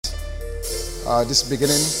This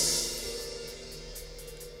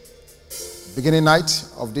beginning night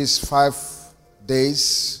of these 5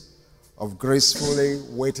 days of gracefully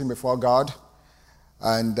waiting before God.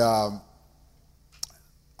 And I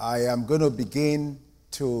am going to begin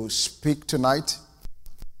to speak tonight,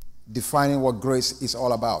 defining what grace is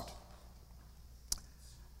all about.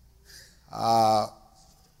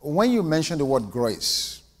 When you mention the word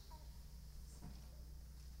grace,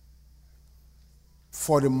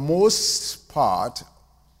 for the most part,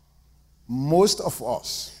 most of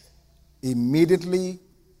us immediately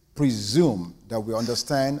presume that we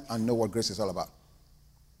understand and know what grace is all about.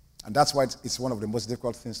 And that's why it's one of the most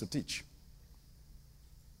difficult things to teach.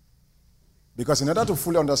 Because in order to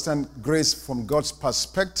fully understand grace from God's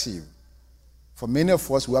perspective, for many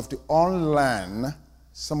of us, we have to unlearn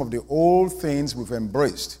some of the old things we've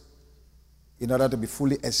embraced in order to be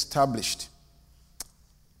fully established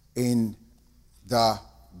in the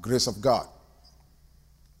grace of God.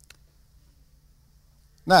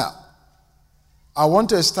 Now, I want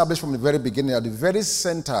to establish from the very beginning that the very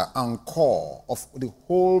center and core of the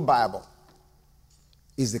whole Bible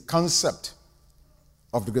is the concept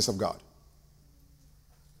of the grace of God.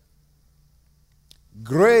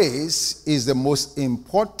 Grace is the most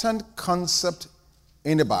important concept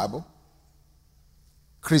in the Bible,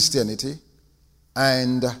 Christianity,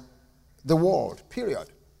 and the world, period.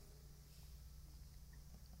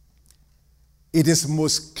 It is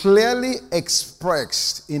most clearly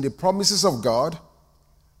expressed in the promises of God,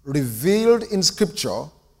 revealed in Scripture,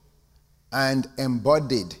 and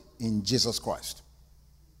embodied in Jesus Christ.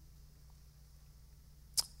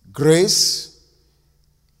 Grace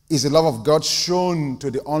is the love of God shown to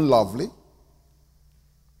the unlovely,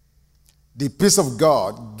 the peace of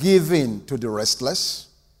God given to the restless,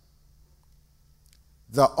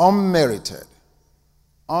 the unmerited,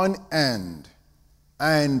 unearned,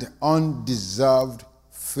 and undeserved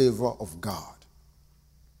favor of God.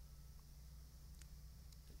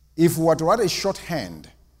 If we were to write a shorthand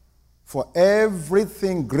for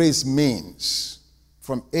everything grace means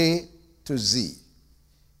from A to Z,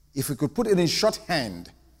 if we could put it in shorthand,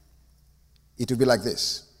 it would be like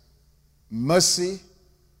this: mercy,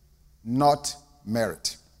 not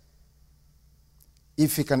merit.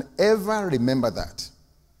 If you can ever remember that,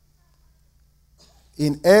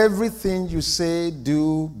 in everything you say,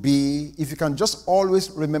 do, be, if you can just always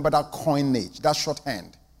remember that coinage, that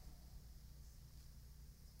shorthand,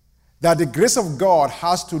 that the grace of God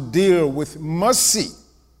has to deal with mercy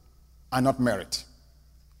and not merit.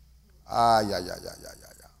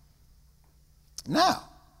 Now,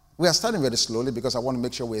 we are starting very slowly because I want to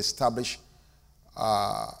make sure we establish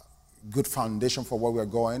a good foundation for where we are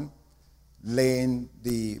going, laying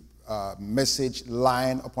the message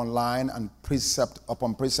line upon line and precept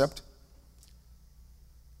upon precept.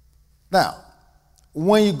 Now,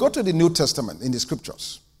 when you go to the New Testament in the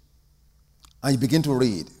Scriptures and you begin to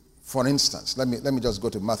read, for instance, let me just go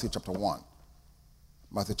to Matthew chapter 1.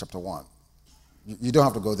 Matthew chapter 1. You don't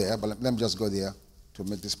have to go there, but let me just go there to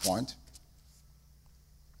make this point.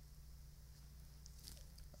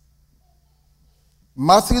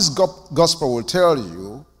 Matthew's gospel will tell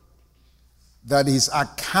you that his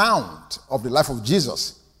account of the life of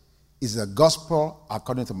Jesus is the gospel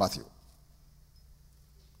according to Matthew.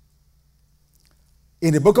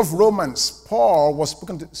 In the book of Romans, Paul was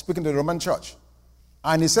speaking to the Roman church,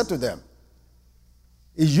 and he said to them,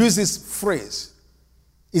 he used this phrase,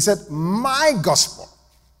 he said, my gospel.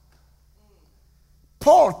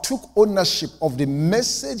 Paul took ownership of the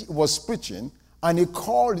message he was preaching, and he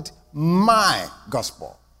called it my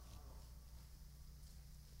gospel.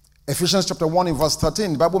 Ephesians chapter 1 in verse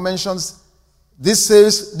 13, the Bible mentions this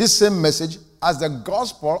same message as the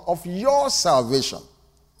gospel of your salvation.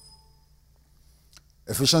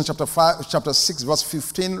 Ephesians chapter 6 verse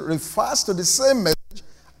 15 refers to the same message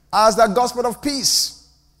as the gospel of peace.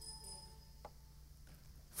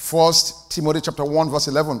 1 Timothy chapter 1 verse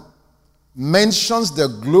 11 mentions the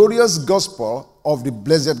glorious gospel of the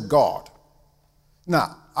blessed God.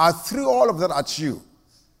 Now, I threw all of that at you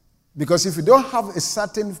because if you don't have a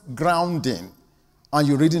certain grounding and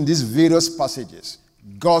you're reading these various passages,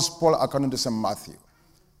 gospel according to St. Matthew,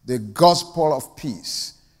 the gospel of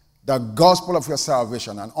peace, the gospel of your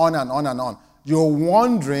salvation, and on and on and on, you're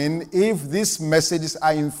wondering if these messages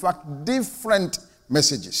are in fact different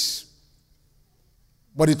messages.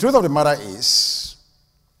 But the truth of the matter is,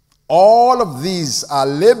 all of these are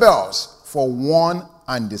labels for one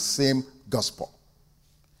and the same gospel.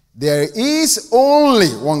 There is only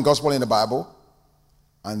one gospel in the Bible,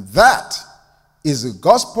 and that is the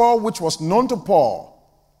gospel which was known to Paul,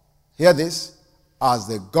 hear this, as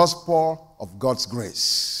the gospel of God's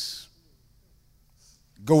grace.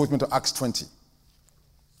 Go with me to Acts 20.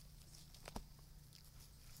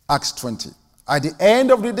 Acts 20. At the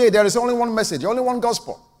end of the day, there is only one message, only one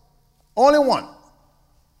gospel. Only one.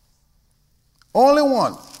 Only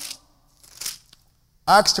one.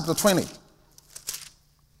 Acts chapter 20.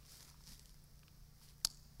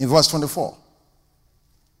 In verse 24.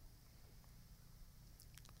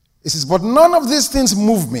 It says, but none of these things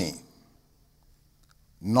move me,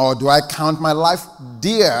 nor do I count my life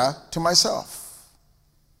dear to myself,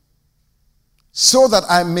 so that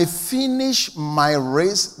I may finish my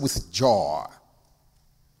race with joy.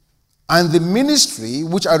 And the ministry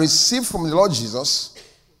which I received from the Lord Jesus,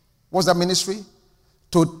 what's that ministry?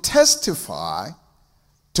 To testify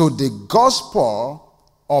to the gospel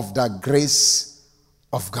of the grace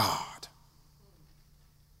of God.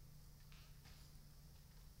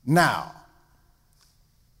 Now,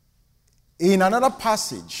 in another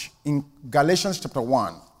passage in Galatians chapter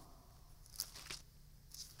 1,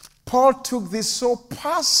 Paul took this so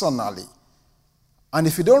personally. And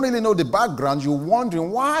if you don't really know the background, you're wondering,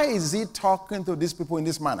 why is he talking to these people in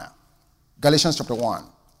this manner? Galatians chapter 1.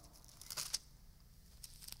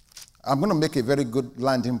 I'm going to make a very good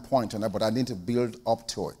landing point on that, but I need to build up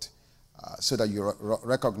to it so that you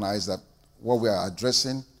recognize that what we are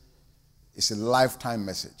addressing is a lifetime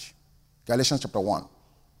message. Galatians chapter 1.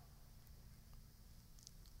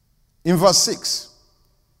 In verse 6,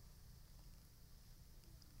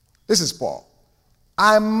 this is Paul.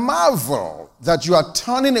 I marvel that you are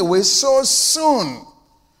turning away so soon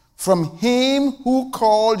from him who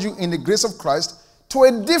called you in the grace of Christ to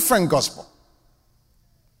a different gospel.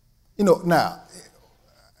 Now,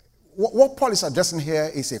 what Paul is addressing here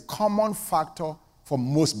is a common factor for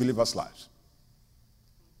most believers' lives.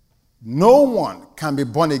 No one can be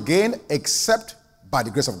born again except by the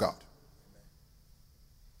grace of God.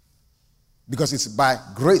 Because it's by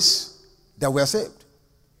grace that we are saved.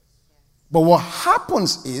 But what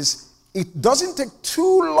happens is, it doesn't take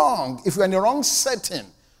too long if you're in the wrong setting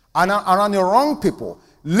and around the wrong people,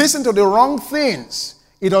 listen to the wrong things.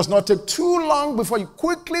 It does not take too long before you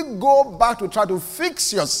quickly go back to try to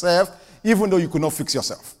fix yourself, even though you could not fix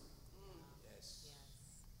yourself.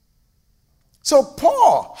 So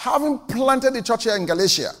Paul, having planted the church here in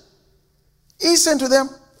Galatia, he said to them,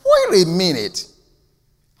 wait a minute.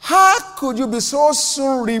 How could you be so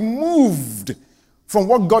soon removed from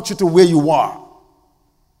what got you to where you are?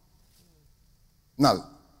 Now,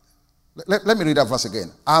 let me read that verse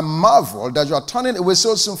again. I marvel that you are turning away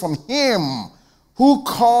so soon from him who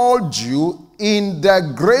called you in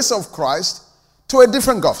the grace of Christ to a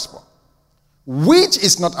different gospel, which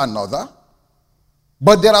is not another.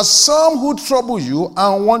 But there are some who trouble you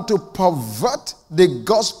and want to pervert the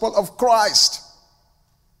gospel of Christ.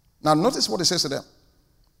 Now notice what it says to them.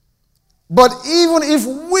 But even if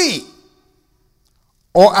we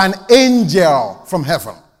or an angel from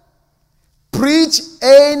heaven preach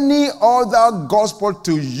any other gospel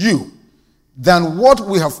to you than what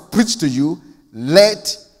we have preached to you,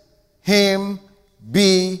 let him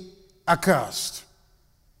be accursed.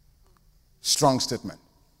 Strong statement.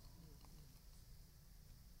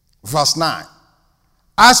 Verse 9.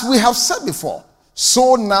 As we have said before,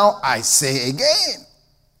 so now I say again.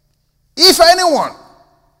 If anyone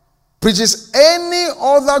preaches any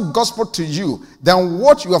other gospel to you than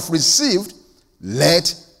what you have received,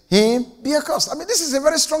 let him be accursed. I mean, this is a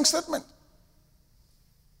very strong statement.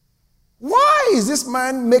 Why is this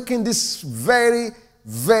man making this very,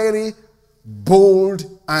 very bold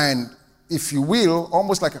and, if you will,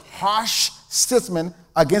 almost like a harsh statement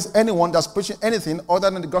against anyone that's preaching anything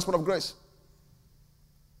other than the gospel of grace?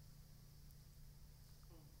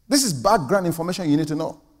 This is background information you need to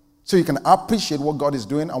know so you can appreciate what God is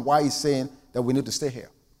doing and why he's saying that we need to stay here.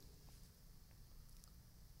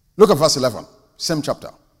 Look at verse 11, same chapter.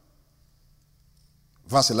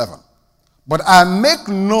 Verse 11. But I make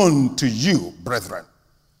known to you, brethren,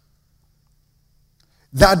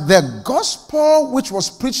 that the gospel which was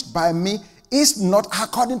preached by me is not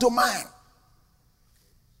according to mine.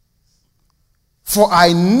 For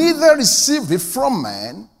I neither received it from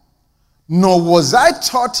man, nor was I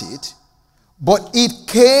taught it, but it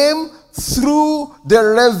came through the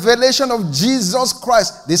revelation of Jesus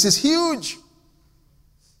Christ. This is huge.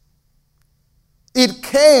 It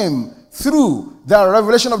came through the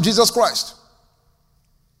revelation of Jesus Christ.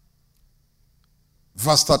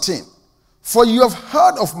 Verse 13. For you have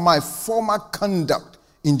heard of my former conduct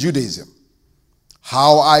in Judaism,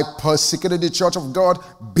 how I persecuted the church of God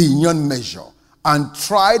beyond measure and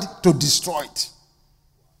tried to destroy it.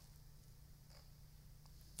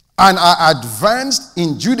 And I advanced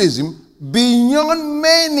in Judaism beyond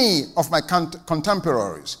many of my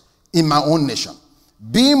contemporaries in my own nation,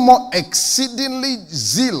 being more exceedingly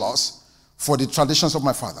zealous for the traditions of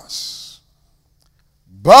my fathers.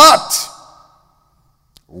 But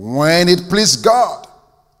when it pleased God,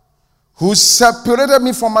 who separated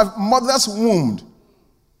me from my mother's womb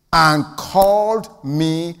and called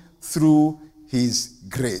me through his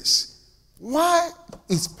grace. Why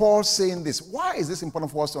is Paul saying this? Why is this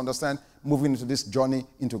important for us to understand moving into this journey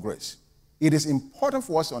into grace? It is important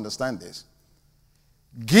for us to understand this.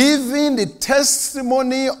 Giving the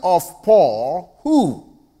testimony of Paul,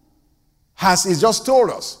 who, as he just told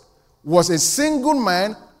us, was a single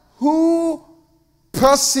man who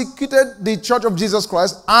persecuted the church of Jesus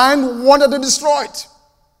Christ and wanted to destroy it.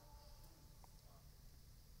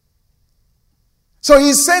 So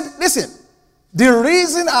he said, listen, the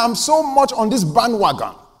reason I'm so much on this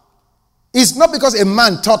bandwagon is not because a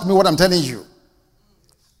man taught me what I'm telling you.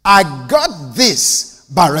 I got this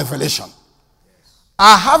by revelation.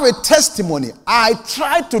 I have a testimony. I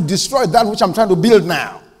tried to destroy that which I'm trying to build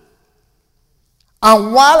now.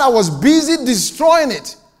 And while I was busy destroying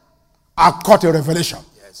it, I caught a revelation.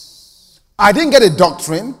 Yes. I didn't get a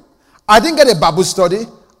doctrine. I didn't get a Bible study.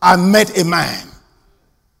 I met a man.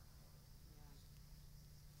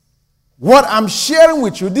 What I'm sharing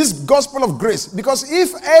with you, this gospel of grace, because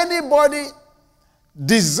if anybody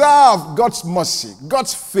deserves God's mercy,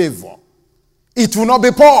 God's favor, it will not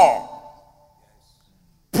be Paul.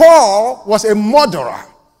 Paul was a murderer.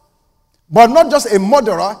 But not just a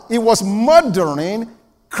murderer, he was murdering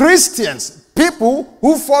Christians, people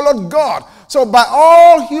who followed God. So by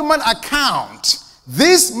all human account,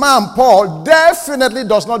 this man Paul definitely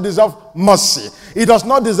does not deserve mercy. He does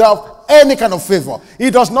not deserve any kind of favor. He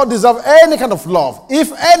does not deserve any kind of love.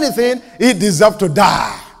 If anything, he deserves to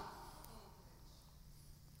die.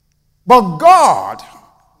 But God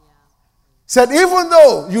said, even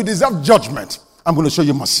though you deserve judgment, I'm going to show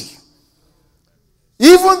you mercy.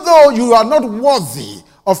 Even though you are not worthy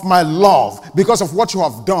of my love because of what you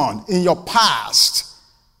have done in your past,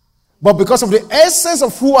 but because of the essence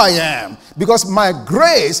of who I am, because my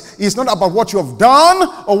grace is not about what you have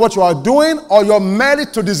done or what you are doing or your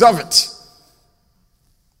merit to deserve it.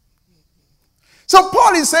 So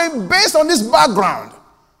Paul is saying, based on this background,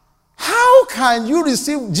 how can you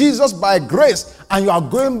receive Jesus by grace and you are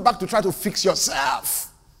going back to try to fix yourself?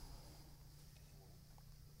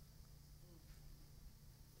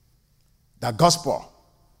 The gospel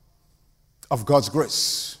of God's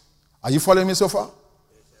grace. Are you following me so far?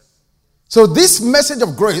 So this message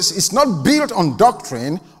of grace is not built on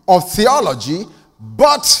doctrine or theology,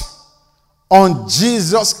 but on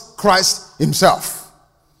Jesus Christ himself.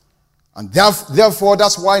 And therefore,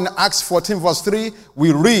 that's why in Acts 14 verse 3,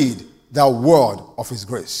 we read the word of his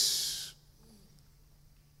grace.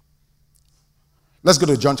 Let's go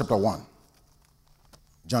to John chapter 1.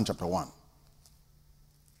 John chapter 1.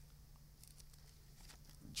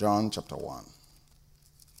 John chapter 1.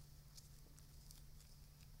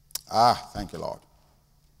 Thank you, Lord.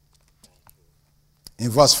 In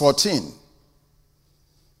verse 14,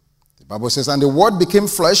 the Bible says, and the word became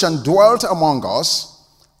flesh and dwelt among us,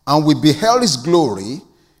 and we beheld his glory,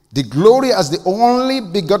 the glory as the only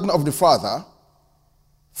begotten of the Father,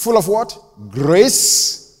 full of what?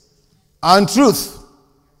 Grace and truth.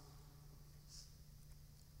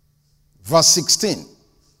 Verse 16,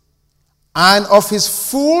 and of his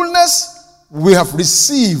fullness we have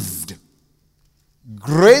received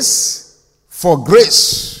grace for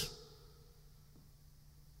grace.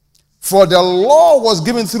 For the law was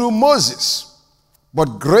given through Moses, but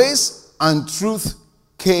grace and truth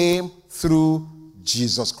came through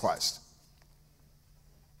Jesus Christ.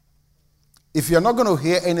 If you're not going to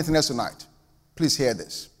hear anything else tonight, please hear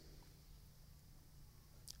this.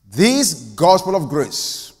 This gospel of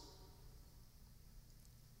grace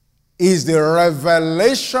is the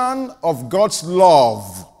revelation of God's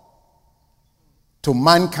love to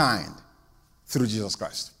mankind through Jesus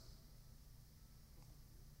Christ.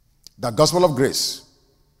 The gospel of grace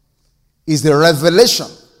is the revelation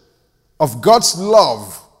of God's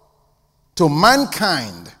love to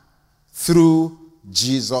mankind through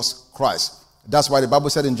Jesus Christ. That's why the Bible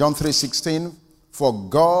said in John 3:16, for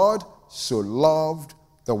God so loved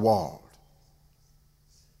the world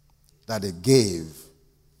that he gave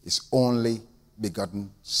his only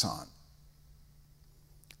begotten Son.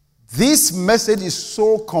 This message is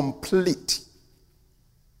so complete.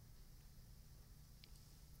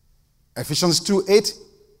 Ephesians 2:8,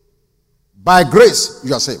 by grace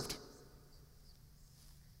you are saved.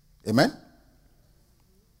 Amen?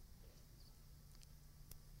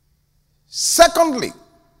 Secondly,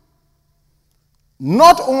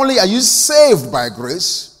 not only are you saved by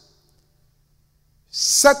grace,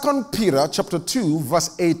 2 Peter chapter 2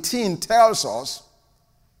 verse 18 tells us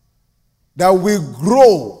that we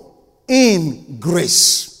grow in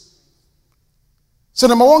grace. So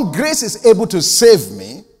number one, grace is able to save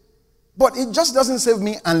me, but it just doesn't save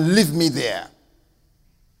me and leave me there.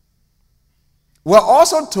 We're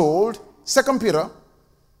also told, 2 Peter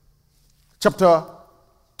chapter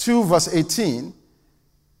 2 verse 18,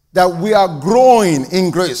 that we are growing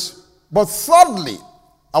in grace. But thirdly,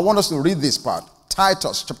 I want us to read this part.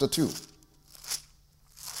 Titus chapter 2.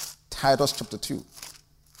 Titus chapter 2.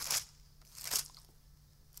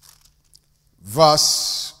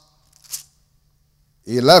 Verse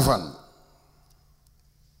 11.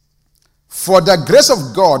 For the grace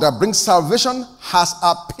of God that brings salvation has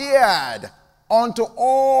appeared unto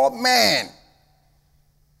all men,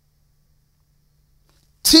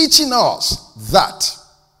 teaching us that,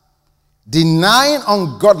 denying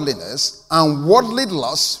ungodliness and worldly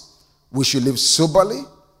lust, we should live soberly,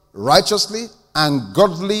 righteously, and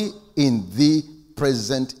godly in the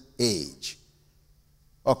present age.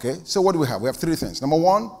 Okay, so what do we have? We have three things. Number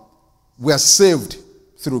one, we are saved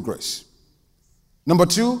through grace. Number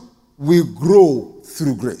two, we grow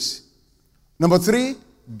through grace. Number three,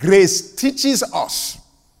 grace teaches us.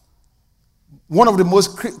 One of the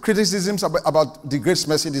most criticisms about the grace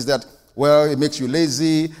message is that, well, it makes you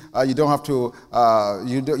lazy. You don't have to.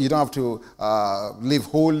 You don't have to live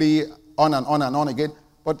holy. On and on and on again.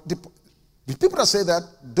 But the people that say that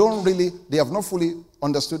they have not fully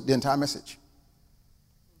understood the entire message.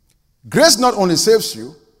 Grace not only saves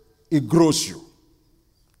you, it grows you.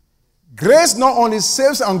 Grace not only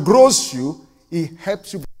saves and grows you, it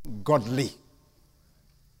helps you be godly.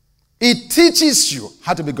 It teaches you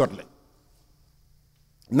how to be godly.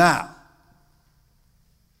 Now,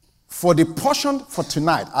 for the portion for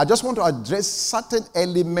tonight, I just want to address certain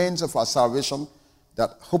elements of our salvation that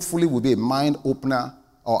hopefully will be a mind opener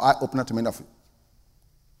or eye opener to many of you.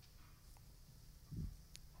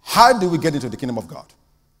 How do we get into the kingdom of God?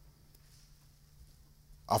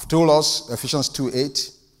 I've told us Ephesians 2:8.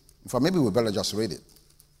 In fact, maybe we better just read it.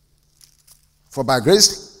 For by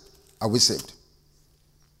grace are we saved.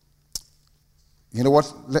 You know what?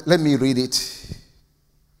 Let me read it.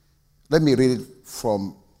 Let me read it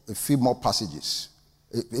from a few more passages,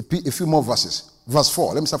 a few more verses. Verse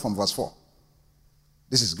 4. Let me start from verse 4.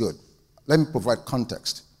 This is good. Let me provide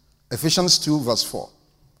context. Ephesians 2 verse 4.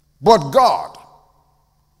 But God,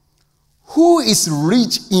 who is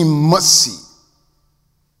rich in mercy.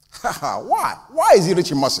 Why? Why is he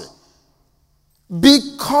rich in mercy?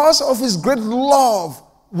 Because of his great love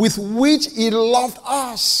with which he loved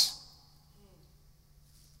us.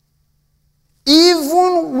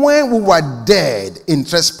 Even when we were dead in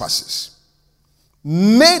trespasses,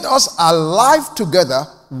 made us alive together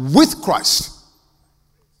with Christ.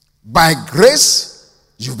 By grace,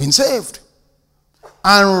 you've been saved.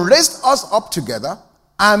 And raised us up together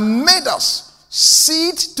and made us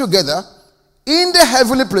sit together in the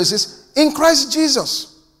heavenly places in Christ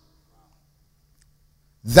Jesus.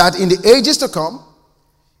 That in the ages to come,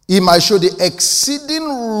 he might show the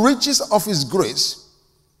exceeding riches of his grace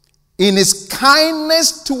in his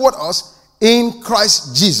kindness toward us in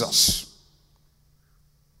Christ Jesus.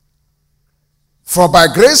 For by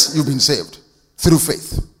grace, you've been saved through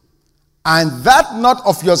faith. And that not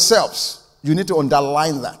of yourselves. You need to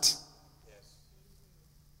underline that.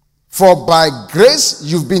 For by grace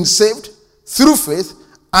you've been saved through faith,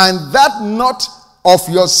 and that not of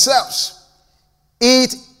yourselves.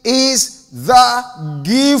 It is the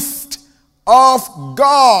gift of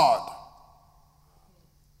God.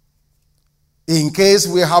 In case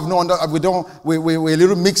we have we're a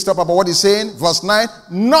little mixed up about what he's saying. Verse 9,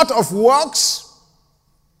 not of works,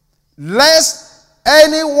 lest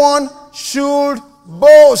anyone should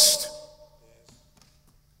boast.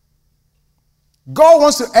 God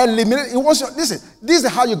wants to eliminate. He wants to listen. This is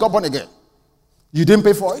how you got born again. You didn't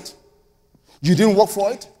pay for it. You didn't work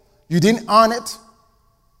for it. You didn't earn it.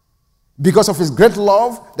 Because of his great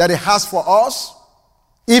love that he has for us,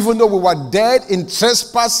 even though we were dead in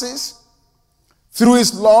trespasses, through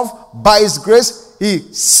his love, by his grace, he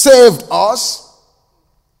saved us.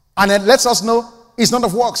 And it lets us know it's not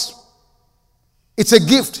of works. It's a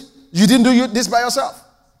gift. You didn't do this by yourself.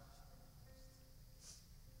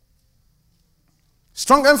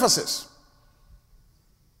 Strong emphasis.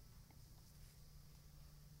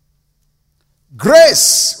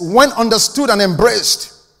 Grace, when understood and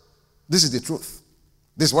embraced, this is the truth.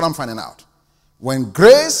 This is what I'm finding out. When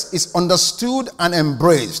grace is understood and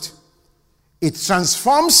embraced, it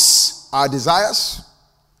transforms our desires,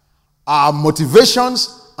 our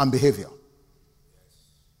motivations, and behavior.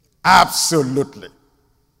 Absolutely.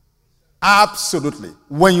 Absolutely.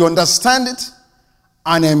 When you understand it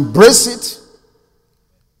and embrace it,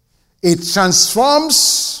 it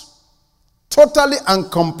transforms totally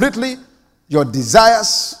and completely your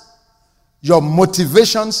desires, your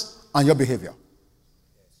motivations, and your behavior.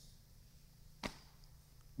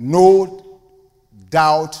 No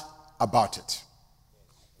doubt about it.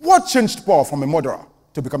 What changed Paul from a murderer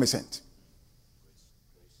to become a saint?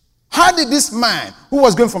 How did this man who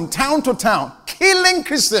was going from town to town killing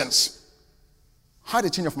Christians, how did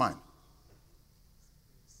he change of mind?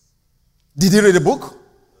 Did he read a book?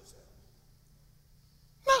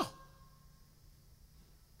 No.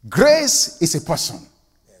 Grace is a person.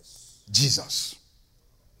 Jesus.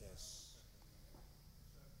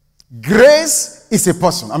 Grace is a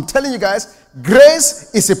person. I'm telling you guys,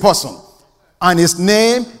 grace is a person. And his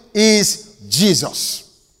name is Jesus.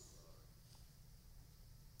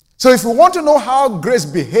 So if you want to know how grace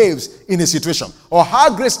behaves in a situation, or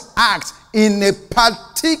how grace acts in a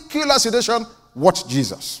particular situation, watch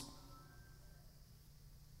Jesus.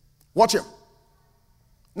 Watch him.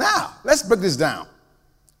 Now, let's break this down.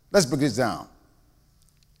 Let's break this down.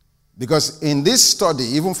 Because in this study,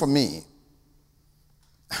 even for me,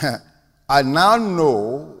 I now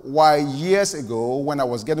know why years ago, when I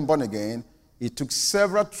was getting born again, it took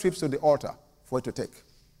several trips to the altar for it to take.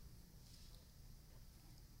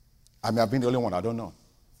 I may have been the only one, I don't know.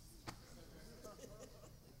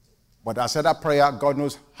 But I said that prayer, God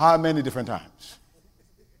knows how many different times.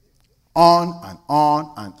 On and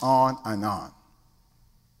on and on and on.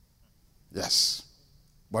 Yes.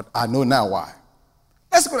 But I know now why.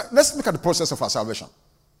 Let's look at the process of our salvation.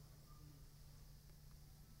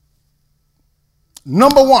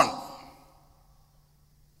 Number one,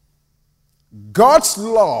 God's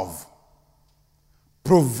love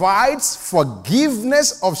provides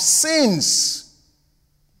forgiveness of sins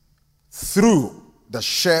through the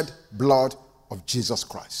shed blood of Jesus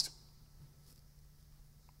Christ.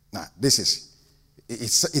 Now, it's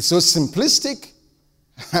so simplistic,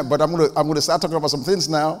 but I'm going to start talking about some things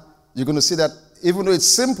now. You're going to see that even though it's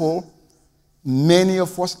simple, many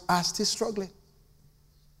of us are still struggling.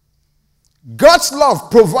 God's love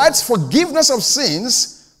provides forgiveness of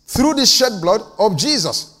sins through the shed blood of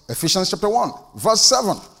Jesus. Ephesians chapter 1, verse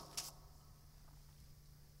 7.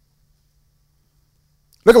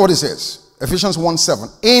 Look at what it says. Ephesians 1, 7.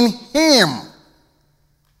 In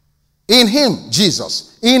him,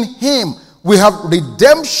 Jesus, in him, we have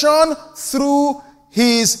redemption through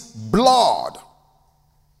his blood.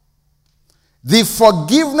 The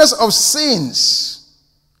forgiveness of sins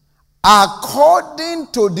according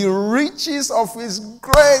to the riches of his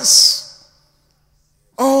grace.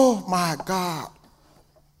 Oh my God.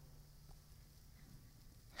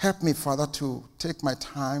 Help me, Father, to take my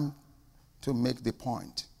time to make the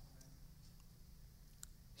point.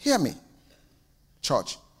 Hear me,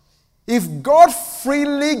 church. If God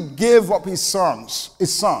freely gave up his son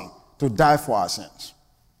to die for our sins,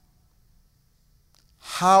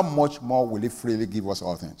 how much more will he freely give us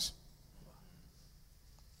all things?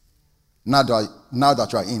 Now that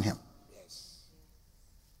you are in him.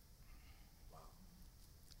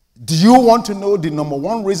 Do you want to know the number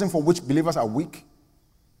one reason for which believers are weak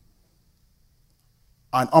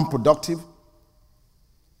and unproductive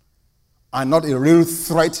and not a real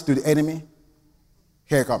threat to the enemy?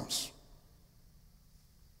 Here it comes.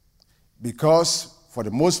 Because for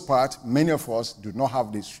the most part, many of us do not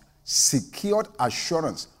have this secured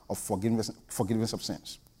assurance of forgiveness of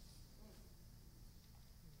sins.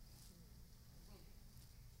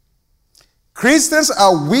 Christians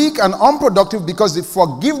are weak and unproductive because the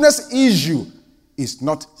forgiveness issue is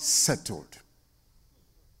not settled.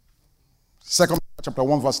 2 chapter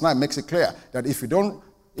 1 verse 9 makes it clear that if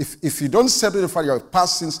you don't settle the fact your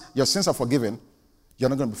past sins, your sins are forgiven, you're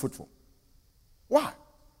not going to be fruitful. Why?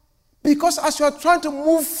 Because as you are trying to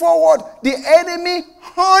move forward, the enemy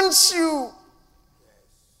haunts you.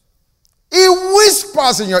 He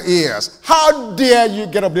whispers in your ears. How dare you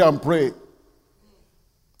get up there and pray?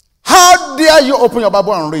 How dare you open your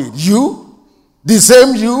Bible and read? You? The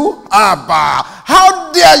same you? Abba.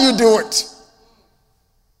 How dare you do it?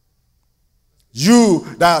 You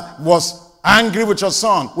that was angry with your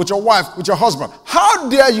son, with your wife, with your husband. How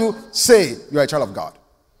dare you say you're a child of God?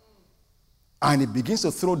 And he begins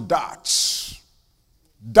to throw darts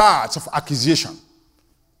of accusation,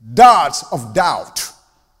 darts of doubt,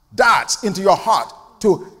 darts into your heart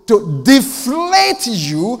to deflate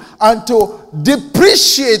you and to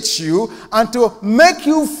depreciate you and to make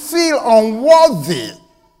you feel unworthy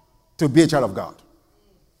to be a child of God.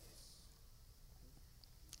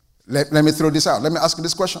 Let me throw this out. Let me ask you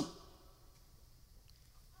this question.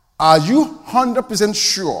 Are you 100%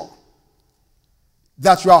 sure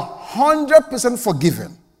that you are 100%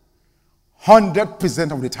 forgiven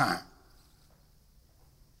 100% of the time.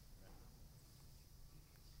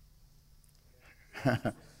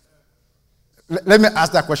 Let me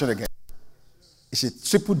ask that question again. It's a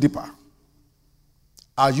triple dipper.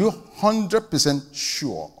 Are you 100%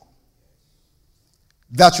 sure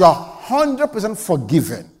that you are 100%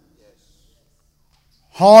 forgiven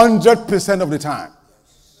 100% of the time?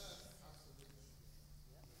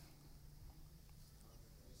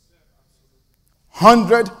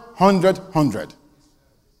 Hundred.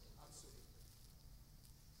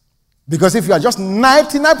 Because if you are just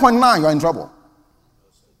 99.9, you are in trouble.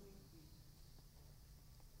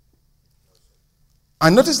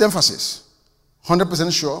 And notice the emphasis.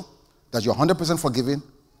 100% sure that you're 100% forgiven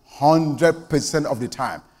 100% of the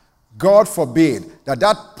time. God forbid that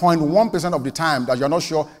 0.1% of the time that you're not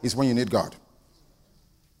sure is when you need God.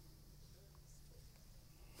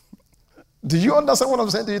 Do you understand what I'm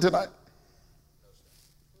saying to you tonight?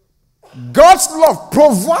 God's love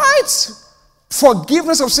provides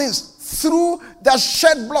forgiveness of sins through the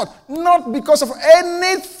shed blood, not because of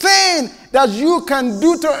anything that you can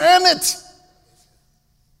do to earn it.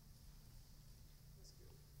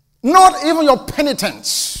 Not even your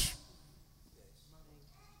penitence.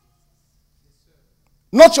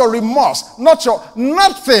 Not your remorse. Not your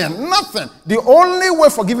nothing. The only way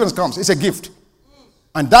forgiveness comes is a gift.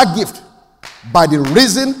 And that gift by the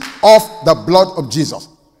reason of the blood of Jesus.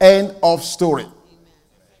 End of story.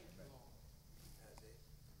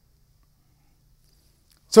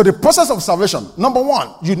 So the process of salvation, number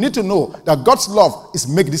one, you need to know that God's love is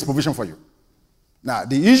making this provision for you. Now,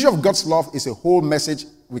 the issue of God's love is a whole message.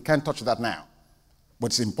 We can't touch that now. But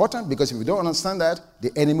it's important because if you don't understand that,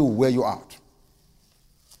 the enemy will wear you out.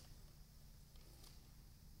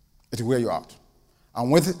 It will wear you out. And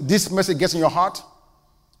when this message gets in your heart,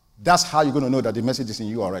 that's how you're going to know that the message is in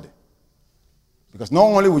you already. Because not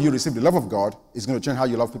only will you receive the love of God, it's going to change how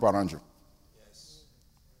you love people around you. Yes.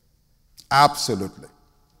 Absolutely.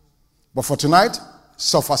 But for tonight,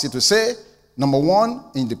 suffice it to say, number one,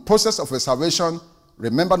 in the process of salvation,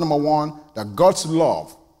 remember number one, that God's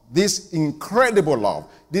love, this incredible love,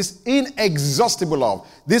 this inexhaustible love,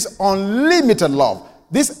 this unlimited love,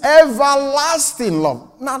 this everlasting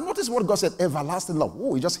love. Now, notice what God said, everlasting love.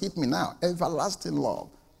 Oh, it just hit me now. Everlasting love.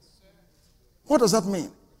 What does that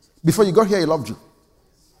mean? Before you got here, he loved you.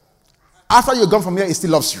 After you're gone from here, he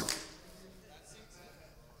still loves you.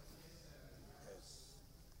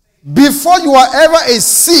 Before you were ever a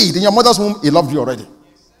seed in your mother's womb, he loved you already.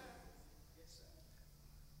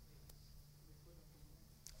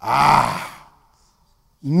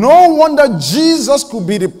 No wonder Jesus could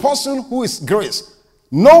be the person who is grace.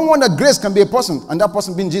 No wonder grace can be a person, and that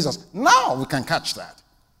person being Jesus. Now we can catch that.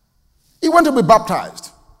 He went to be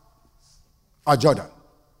baptized at Jordan.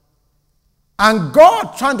 And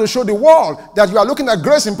God trying to show the world that you are looking at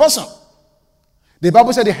grace in person. The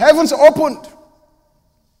Bible said the heavens opened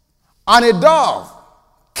and a dove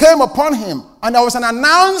came upon him, and there was an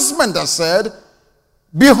announcement that said,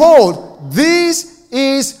 behold, this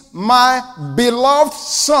is my beloved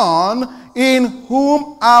Son in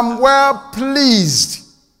whom I'm well pleased.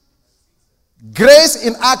 Grace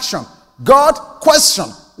in action. God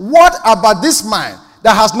questioned, what about this man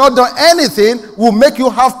that has not done anything will make you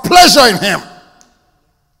have pleasure in him?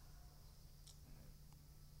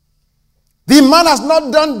 The man has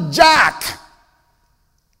not done jack.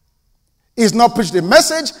 He's not preached the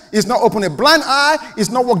message. He's not opened a blind eye. He's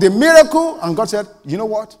not worked a miracle. And God said, you know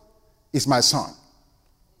what? It's my son.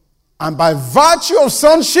 And by virtue of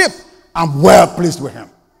sonship, I'm well pleased with him.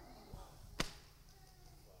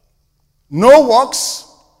 No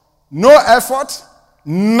works, no effort,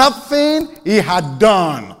 nothing he had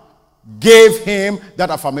done gave him that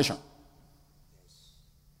affirmation.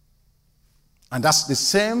 And that's the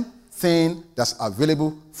same thing that's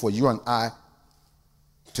available for you and I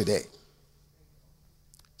today.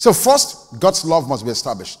 So first, God's love must be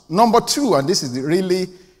established. Number two, and this is really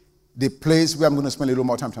the place where I'm going to spend a little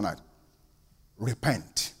more time tonight.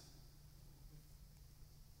 Repent.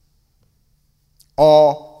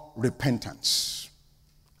 Or repentance.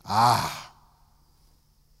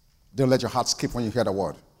 Don't let your heart skip when you hear the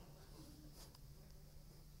word.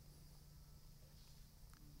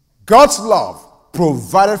 God's love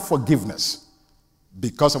provided forgiveness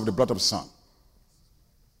because of the blood of the Son.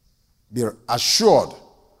 Be assured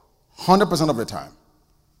 100% of the time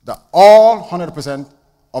that all 100%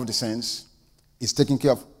 of the sins is taken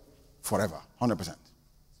care of forever. 100%.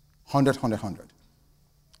 100.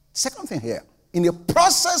 Second thing here, in the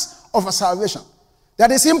process of a salvation,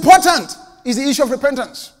 that is important is the issue of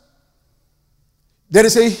repentance. There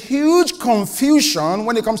is a huge confusion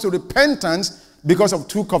when it comes to repentance because of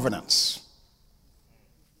two covenants.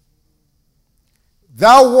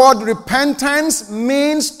 That word repentance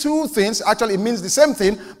means two things. Actually, it means the same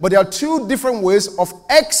thing, but there are two different ways of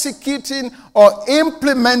executing or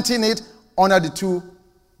implementing it under the two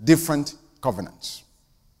different covenants.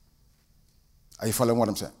 Are you following what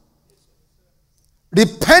I'm saying?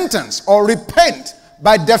 Repentance or repent,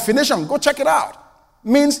 by definition, go check it out,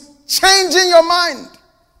 means changing your mind.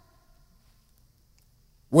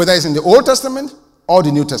 Whether it's in the Old Testament or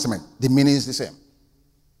the New Testament, the meaning is the same.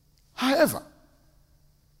 However,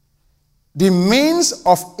 the means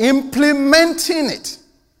of implementing it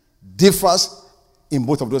differs in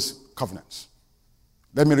both of those covenants.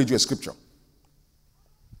 Let me read you a scripture.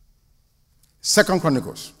 2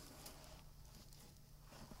 Chronicles,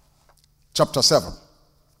 chapter 7.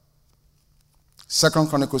 2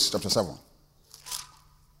 Chronicles, chapter 7.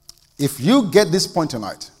 If you get this point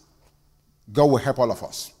tonight, God will help all of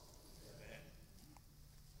us.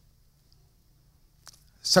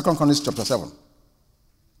 2 Chronicles, chapter 7.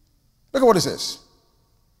 Look at what it says.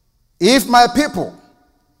 If my people,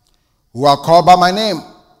 who are called by my name,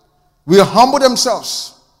 will humble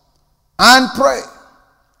themselves and pray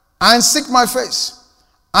and seek my face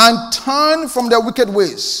and turn from their wicked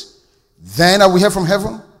ways, then I will hear from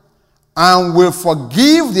heaven and will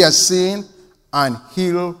forgive their sin and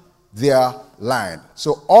heal their land.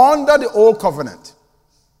 So under the old covenant,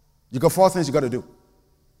 you got four things you got to do.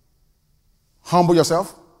 Humble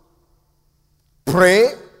yourself,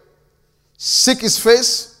 pray, seek his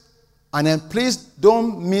face, and then please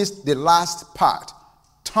don't miss the last part.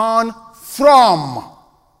 Turn from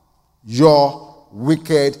your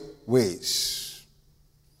wicked ways.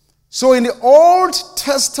 So in the Old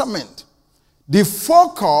Testament, the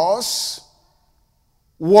focus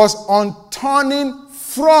was on turning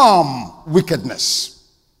from wickedness.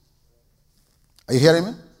 Are you hearing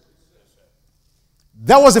me?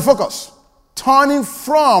 That was the focus. Turning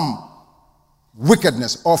from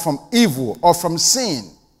wickedness or from evil or from sin.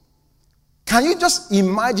 Can you just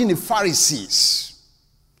imagine the Pharisees,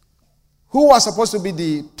 who are supposed to be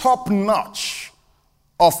the top notch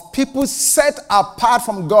of people set apart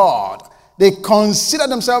from God? They consider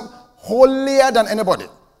themselves holier than anybody.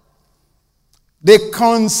 They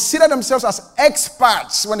consider themselves as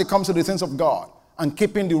experts when it comes to the things of God and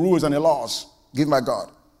keeping the rules and the laws given by God.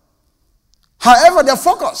 However, their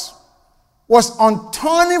focus was on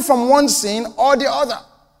turning from one sin or the other.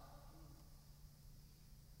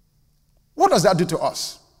 What does that do to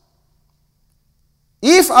us?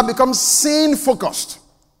 If I become sin-focused,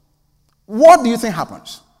 what do you think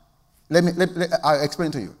happens? I'll explain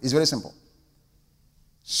it to you. It's very simple.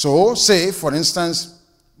 So, say, for instance,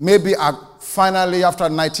 maybe I finally, after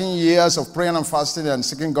 19 years of praying and fasting and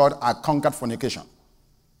seeking God, I conquered fornication.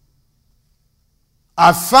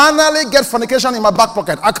 I finally get fornication in my back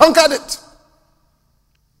pocket. I conquered it.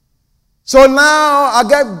 So now I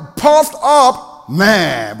get puffed up.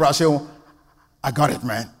 Man, bro, I got it,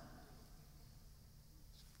 man.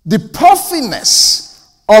 The puffiness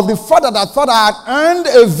of the fact that I thought I had earned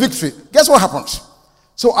a victory. Guess what happens?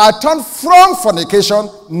 So I turned from fornication.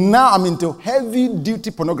 Now I'm into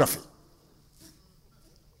heavy-duty pornography.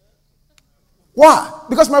 Why?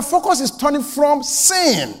 Because my focus is turning from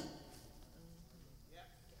sin.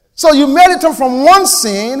 So you made it from one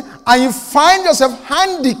sin and you find yourself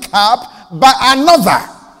handicapped by another.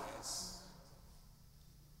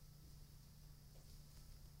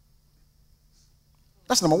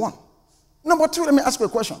 That's number one. Number two, let me ask you a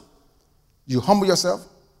question. You humble yourself,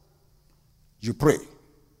 you pray,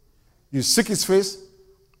 you seek his face,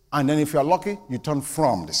 and then if you are lucky, you turn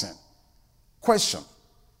from the sin. Question.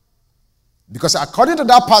 Because according to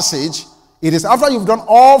that passage, it is after you've done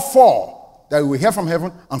all four that you will hear from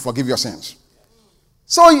heaven and forgive your sins.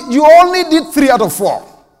 So you only did 3 out of 4.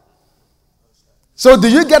 So do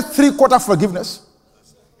you get 3/4 forgiveness?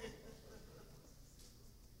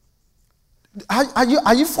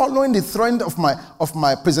 Are you following the trend of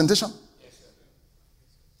my presentation?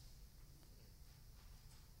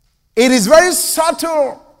 It is very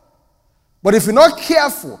subtle. But if you're not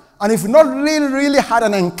careful, and if you're not really had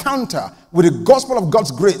an encounter with the gospel of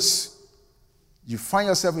God's grace, you find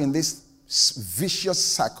yourself in this vicious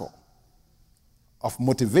cycle of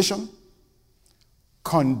motivation,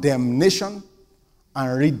 condemnation,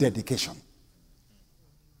 and rededication.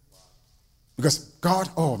 Because God,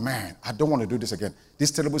 oh man, I don't want to do this again.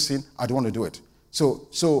 This terrible sin, I don't want to do it. So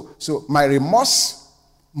my remorse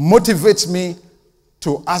motivates me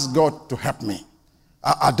to ask God to help me.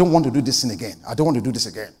 I don't want to do this sin again. I don't want to do this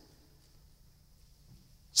again.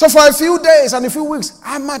 So for a few days and a few weeks,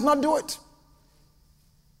 I might not do it.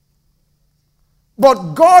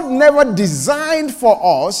 But God never designed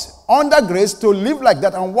for us under grace to live like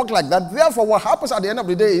that and walk like that. Therefore, what happens at the end of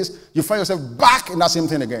the day is you find yourself back in that same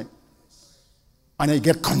thing again. And then you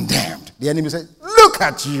get condemned. The enemy says, look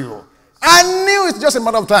at you. I knew it's just a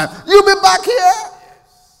matter of time. You'll be back here.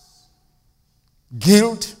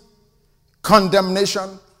 Guilt,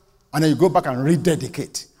 condemnation, and then you go back and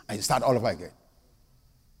rededicate. And you start all over again.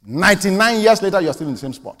 99 years later, you're still in the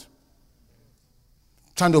same spot.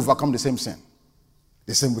 Trying to overcome the same sin.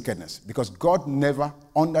 The same wickedness. Because God never,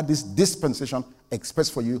 under this dispensation, expects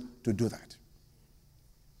for you to do that.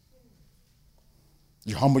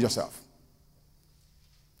 You humble yourself.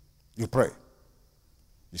 You pray.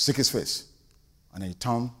 You seek his face. And then you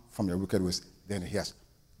turn from your wicked ways. Then he hears.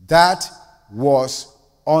 That was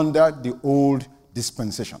under the old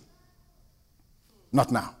dispensation.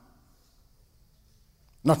 Not now.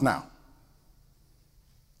 Not now.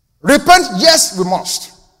 Repent, yes, we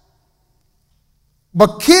must.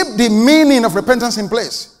 But keep the meaning of repentance in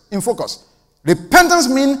place, in focus. Repentance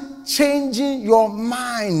means changing your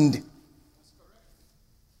mind.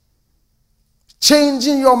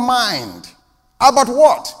 Changing your mind. About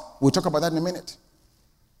what? We'll talk about that in a minute.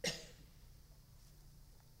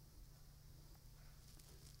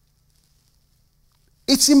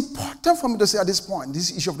 It's important for me to say at this point,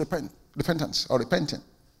 this issue of repentance or repenting.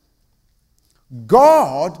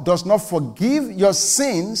 God does not forgive your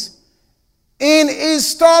sins in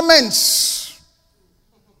installments.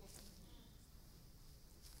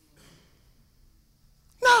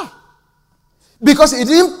 No. Because he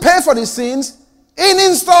didn't pay for the sins in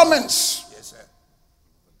installments. Yes, sir.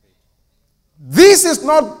 This is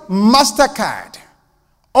not MasterCard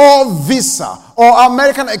or Visa or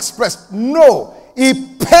American Express. No. He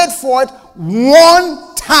paid for it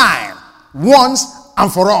one time, once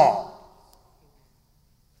and for all.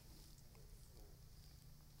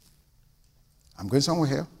 I'm going somewhere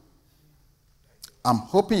here. I'm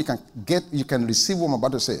hoping you can receive what I'm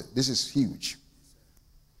about to say. This is huge.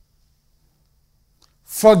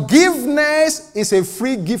 Forgiveness is a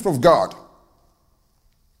free gift of God.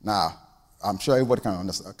 Now, I'm sure everybody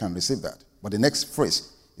can receive that. But the next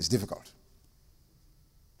phrase is difficult.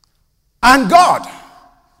 And God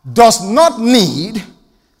does not need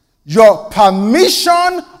your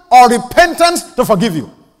permission or repentance to forgive you.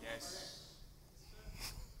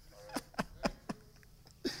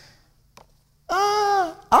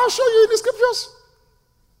 I'll show you in the scriptures.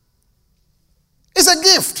 It's a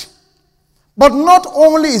gift. But not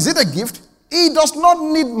only is it a gift, it does not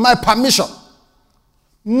need my permission,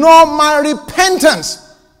 nor my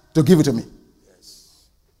repentance to give it to me. Yes.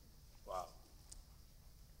 Wow.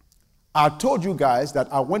 I told you guys that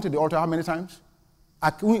I went to the altar how many times?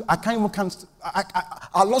 I can't even count.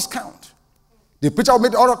 I lost count. The preacher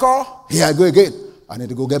made the altar call. Here I go again. I need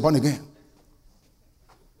to go get born again.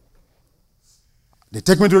 They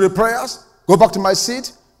take me to the prayers, go back to my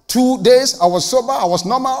seat. 2 days, I was sober, I was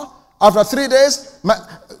normal. After 3 days,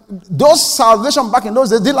 those salvation back in those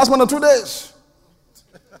days didn't last more than 2 days.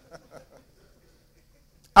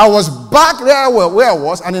 I was back there where I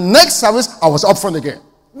was, and the next service, I was up front again.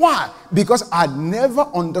 Why? Because I never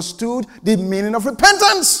understood the meaning of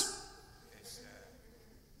repentance.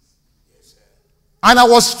 And I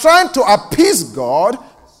was trying to appease God,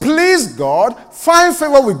 please God, find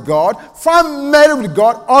favor with God, find merit with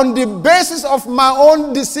God on the basis of my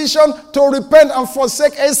own decision to repent and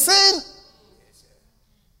forsake a sin.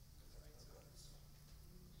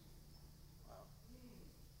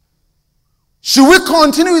 Should we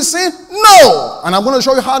continue with sin? No. And I'm going to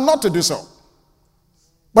show you how not to do so.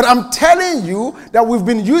 But I'm telling you that we've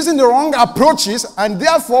been using the wrong approaches, and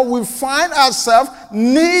therefore we find ourselves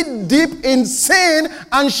knee deep in sin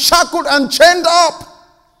and shackled and chained up.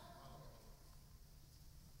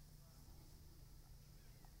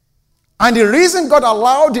 And the reason God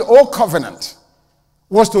allowed the old covenant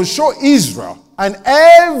was to show Israel and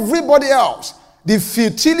everybody else the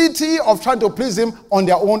futility of trying to please him on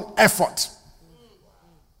their own effort.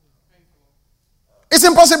 It's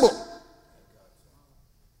impossible.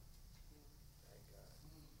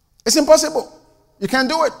 It's impossible. You can't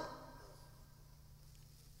do it.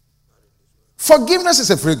 Forgiveness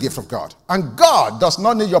is a free gift of God. And God does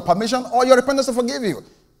not need your permission or your repentance to forgive you.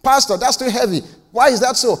 Pastor, that's too heavy. Why is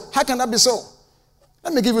that so? How can that be so?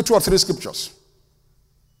 Let me give you 2 or 3 scriptures.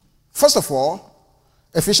 First of all,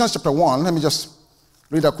 Ephesians chapter 1. Let me just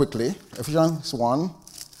read that quickly. Ephesians 1.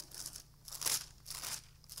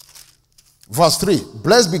 Verse 3.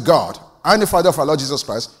 Blessed be God and the Father of our Lord Jesus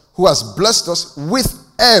Christ, who has blessed us with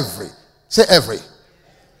every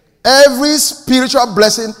spiritual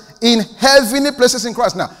blessing in heavenly places in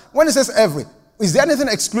Christ. Now, when it says every, is there anything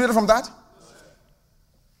excluded from that?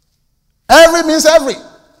 Every means every.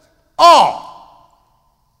 All.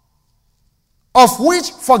 Of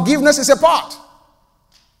which forgiveness is a part.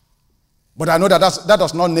 But I know that that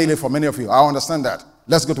does not nail it for many of you. I understand that.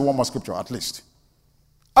 Let's go to one more scripture at least.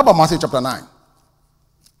 How about Matthew chapter 9?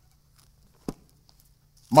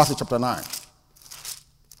 Matthew chapter 9.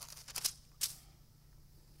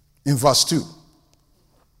 In verse 2.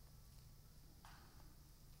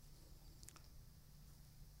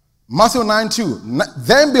 Matthew 9:2.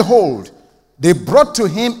 Then behold, they brought to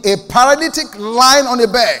him a paralytic lying on a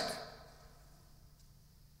bed.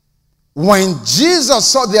 When Jesus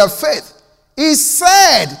saw their faith, he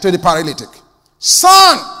said to the paralytic,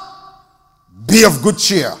 Son, be of good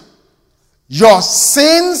cheer. Your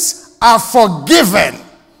sins are forgiven.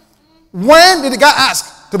 When did the guy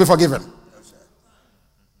ask to be forgiven?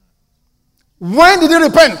 When did he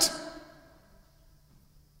repent?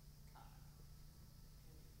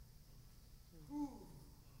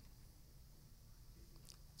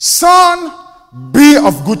 Son, be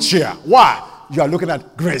of good cheer. Why? You are looking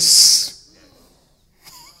at grace.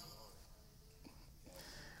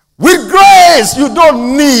 With grace, you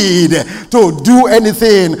don't need to do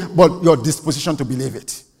anything but your disposition to believe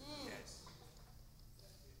it.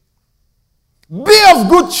 Be of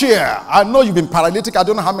good cheer. I know you've been paralytic. I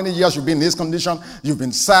don't know how many years you've been in this condition. You've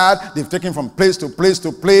been sad. They've taken from place to place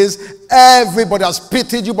to place. Everybody has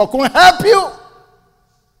pitied you but couldn't help you.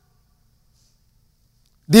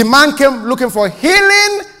 The man came looking for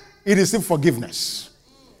healing. He received forgiveness.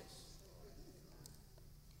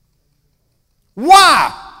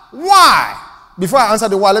 Why? Why? Before I answer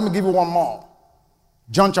the why, let me give you one more.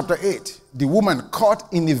 John chapter 8. The woman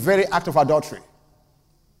caught in the very act of adultery.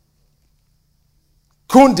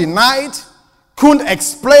 Couldn't deny it. Couldn't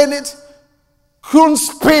explain it. Couldn't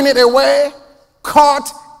spin it away. Caught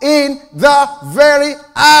in the very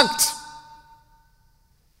act.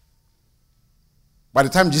 By the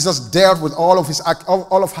time Jesus dealt with all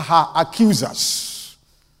of her accusers,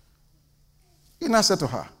 he now said to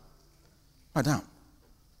her, Madam,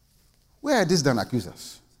 where are these then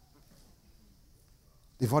accusers?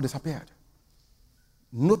 They've all disappeared.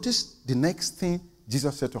 Notice the next thing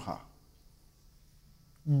Jesus said to her.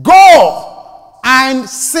 Go and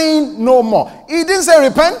sin no more. He didn't say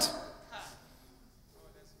repent.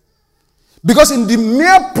 Because in the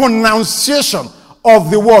mere pronunciation of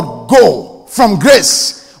the word go, from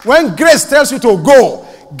grace, when grace tells you to go,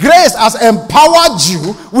 grace has empowered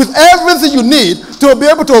you with everything you need to be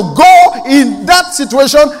able to go in that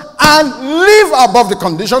situation and live above the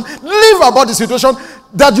condition, live above the situation,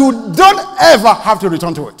 that you don't ever have to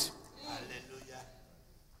return to it. Hallelujah.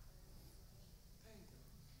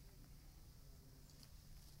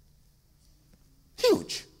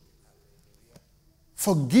 Huge.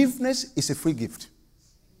 Forgiveness is a free gift.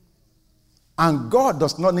 And God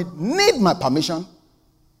does not need my permission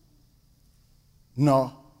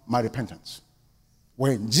nor my repentance.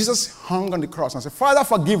 When Jesus hung on the cross and said, Father,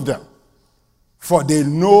 forgive them, for they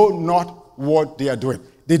know not what they are doing.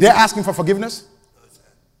 Did they ask him for forgiveness?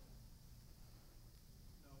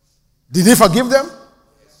 Did he forgive them?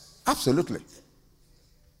 Yes. Absolutely.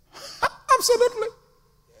 Absolutely.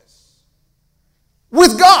 Yes.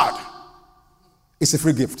 With God, it's a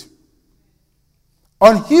free gift.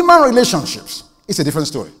 On human relationships, it's a different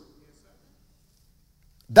story.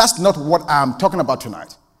 That's not what I'm talking about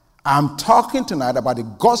tonight. I'm talking tonight about the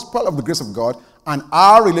gospel of the grace of God and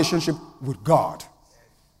our relationship with God.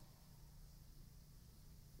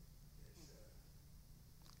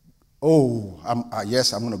 Oh,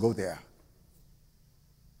 yes, I'm going to go there.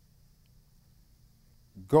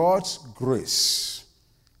 God's grace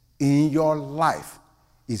in your life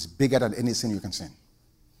is bigger than any sin you can sin.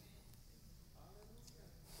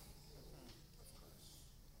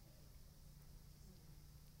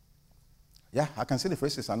 Yeah, I can see the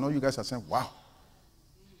faces. I know you guys are saying, wow,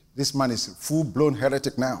 this man is full-blown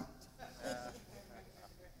heretic now.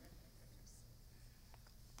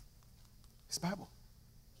 It's Bible.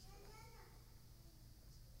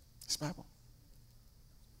 It's Bible.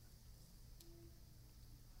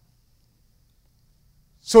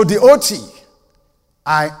 So the OT,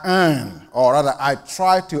 I earn, or rather I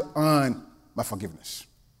try to earn my forgiveness,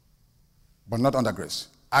 but not under grace.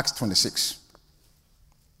 Acts 26.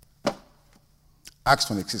 Acts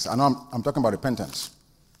 26. I know I'm talking about repentance.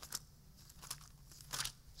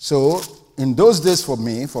 So, in those days for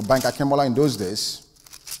me, for Bankole in those days,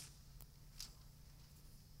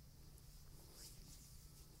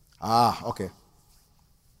 okay.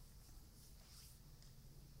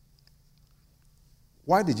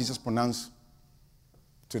 Why did Jesus pronounce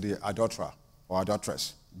to the adulterer or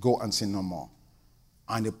adulteress, go and sin no more?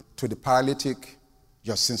 And to the paralytic,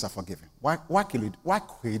 your sins are forgiven. Why could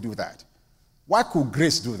he do that? Why could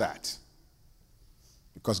grace do that?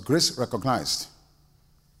 Because grace recognized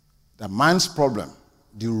that man's problem,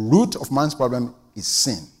 the root of man's problem is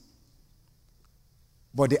sin.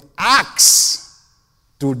 But the axe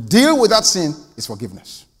to deal with that sin is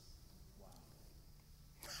forgiveness.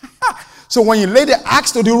 So when you lay the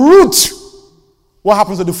axe to the root, what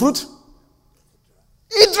happens to the fruit?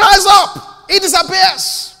 It dries up. It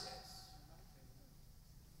disappears.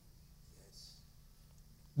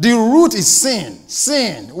 The root is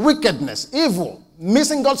sin, wickedness, evil,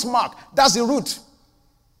 missing God's mark. That's the root.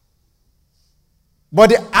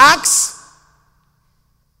 But the axe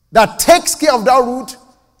that takes care of that root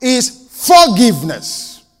is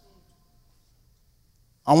forgiveness.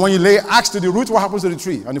 And when you lay axe to the root, what happens to the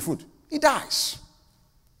tree and the fruit? It dies.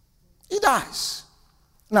 It dies.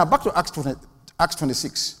 Now, back to Acts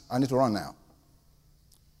 26. I need to run now.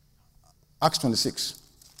 Acts 26,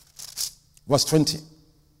 verse 20.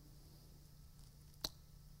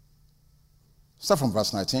 Start from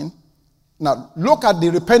verse 19. Now, look at the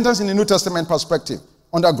repentance in the New Testament perspective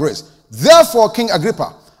under grace. Therefore, King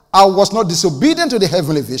Agrippa, I was not disobedient to the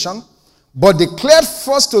heavenly vision, but declared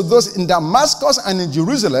first to those in Damascus and in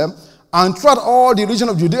Jerusalem and throughout all the region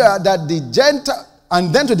of Judea that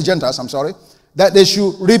and then to the Gentiles, that they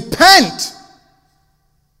should repent.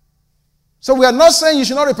 So we are not saying you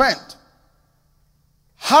should not repent.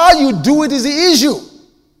 How you do it is the issue.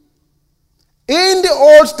 In the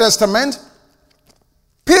Old Testament,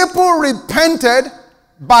 people repented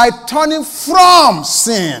by turning from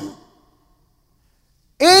sin.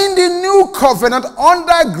 In the new covenant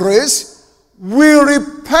under grace, we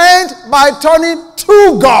repent by turning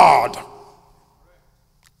to God.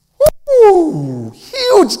 Ooh,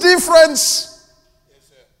 huge difference.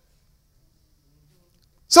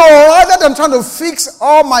 So rather than trying to fix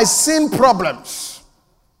all my sin problems,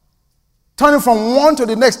 turning from one to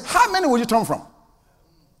the next, how many will you turn from?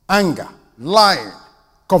 Anger, lying,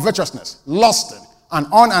 covetousness, lusting, and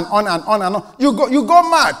on and on and on and on. You go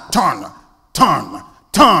mad. Turn.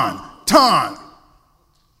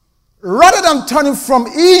 Rather than turning from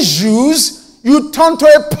issues, you turn to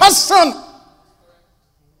a person.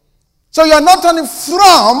 So you are not turning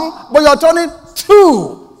from, but you are turning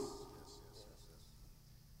to.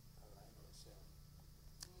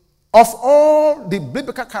 Of all the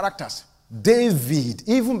biblical characters, David,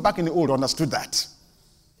 even back in the old, understood that.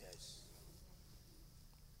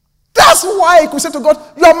 That's why he could say to God,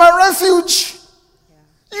 you are my refuge.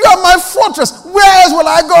 You are my fortress. Where else will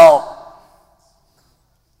I go?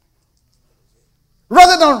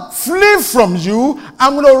 Rather than flee from you,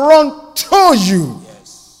 I'm going to run to you.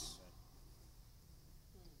 Yes.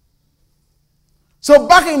 So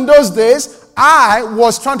back in those days, I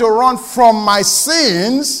was trying to run from my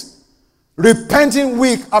sins, repenting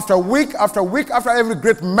week after week after week after every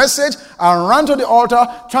great message. I ran to the altar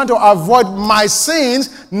trying to avoid my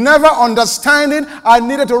sins, never understanding I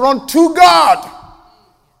needed to run to God.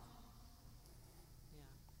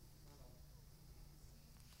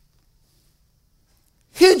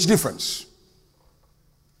 Huge difference.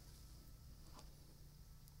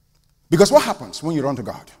 Because what happens when you run to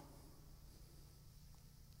God?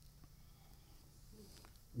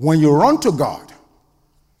 When you run to God,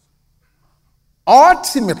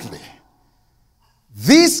 ultimately,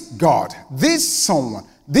 this God, this someone,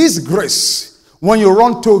 this grace, when you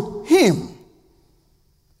run to Him,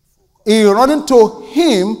 in running to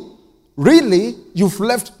Him, really, you've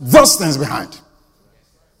left those things behind.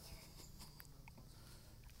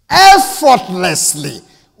 Effortlessly.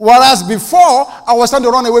 Whereas before, I was trying to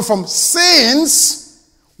run away from sins,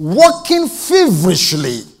 working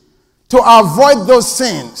feverishly to avoid those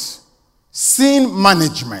sins. Sin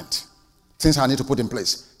management. Things I need to put in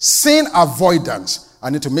place. Sin avoidance. I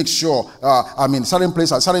need to make sure I'm in a certain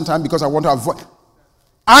place at a certain time because I want to avoid.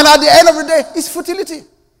 And at the end of the day, it's futility.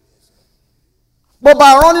 But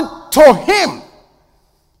by running to Him,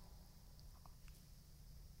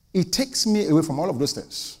 it takes me away from all of those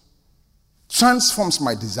things. Transforms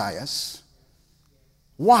my desires.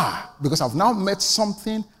 Why? Because I've now met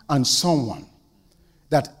something and someone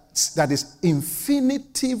that is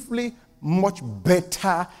infinitively much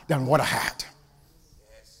better than what I had.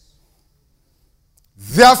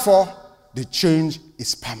 Therefore, the change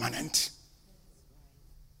is permanent.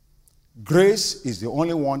 Grace is the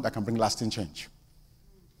only one that can bring lasting change.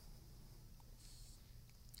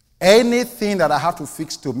 Anything that I have to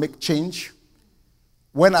fix to make change,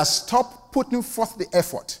 when I stop putting forth the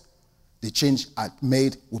effort, the change I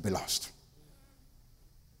made will be lost.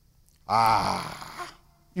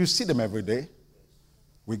 You see them every day.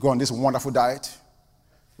 We go on this wonderful diet.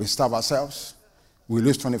 We starve ourselves. We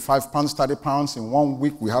lose 25 pounds, 30 pounds in 1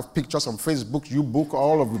 week. We have pictures on Facebook. You book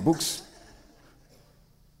all of the books.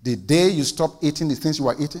 The day you stop eating the things you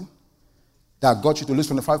were eating that got you to lose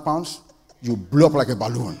 25 pounds, you blow up like a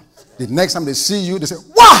balloon. The next time they see you, they say,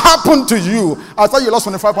 what happened to you? I thought you lost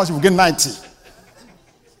 25 pounds, you will gain 90.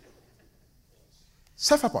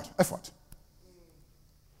 Effort.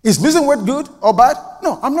 Is losing weight good or bad?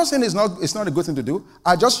 No, I'm not saying it's not a good thing to do.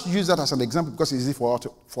 I just use that as an example because it's easy for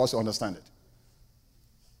us to understand it.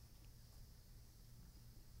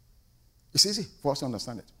 It's easy for us to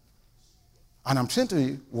understand it. And I'm saying to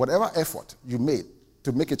you, whatever effort you made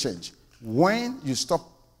to make a change, when you stop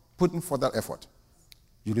putting forth that effort,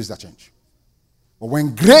 you lose that change. But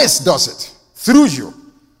when grace does it through you,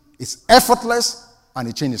 it's effortless and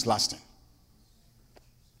the change is lasting.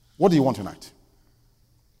 What do you want tonight?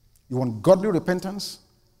 You want godly repentance,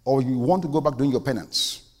 or you want to go back doing your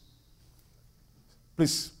penance?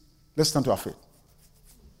 Please, let's turn to our faith.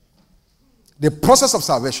 The process of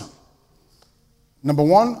salvation. Number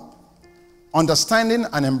one, understanding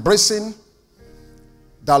and embracing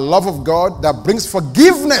the love of God that brings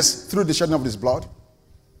forgiveness through the shedding of His blood.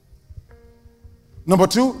 Number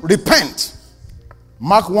two, repent.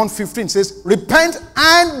 Mark 1:15 says, repent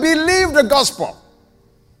and believe the gospel.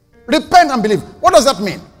 Repent and believe. What does that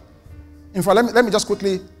mean? In fact, let me just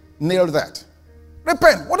quickly nail that.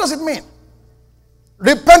 Repent. What does it mean?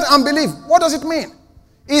 Repent and believe. What does it mean?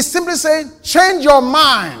 It's simply saying, change your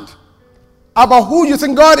mind about who you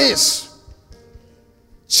think God is.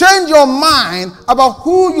 Change your mind about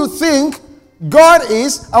who you think God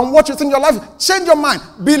is and what you think your life is. Change your mind.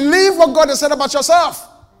 Believe what God has said about yourself.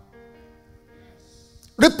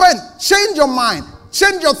 Repent. Change your mind.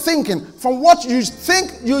 Change your thinking from what you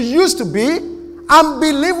think you used to be and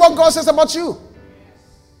believe what God says about you.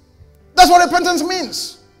 That's what repentance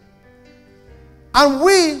means. And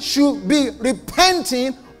we should be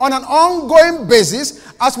repenting on an ongoing basis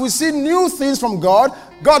as we see new things from God.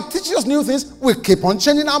 God teaches us new things. We keep on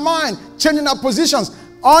changing our mind, changing our positions,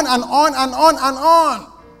 on and on and on and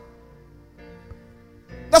on.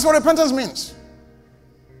 That's what repentance means.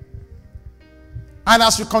 And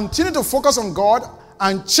as you continue to focus on God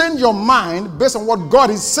and change your mind based on what God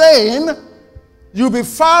is saying, you'll be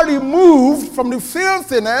far removed from the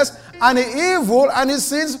filthiness and the evil and the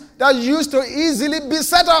sins that used to easily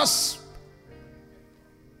beset us.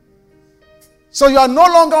 So you are no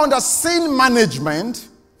longer under sin management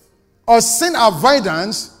or sin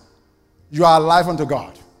avoidance. You are alive unto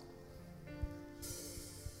God.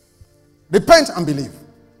 Repent and believe.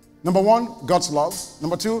 Number one, God's love.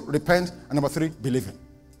 Number two, repent. And number three, believing.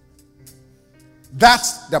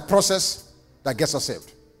 That's the process that gets us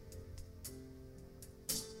saved.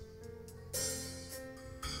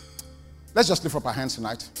 Let's just lift up our hands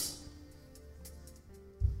tonight.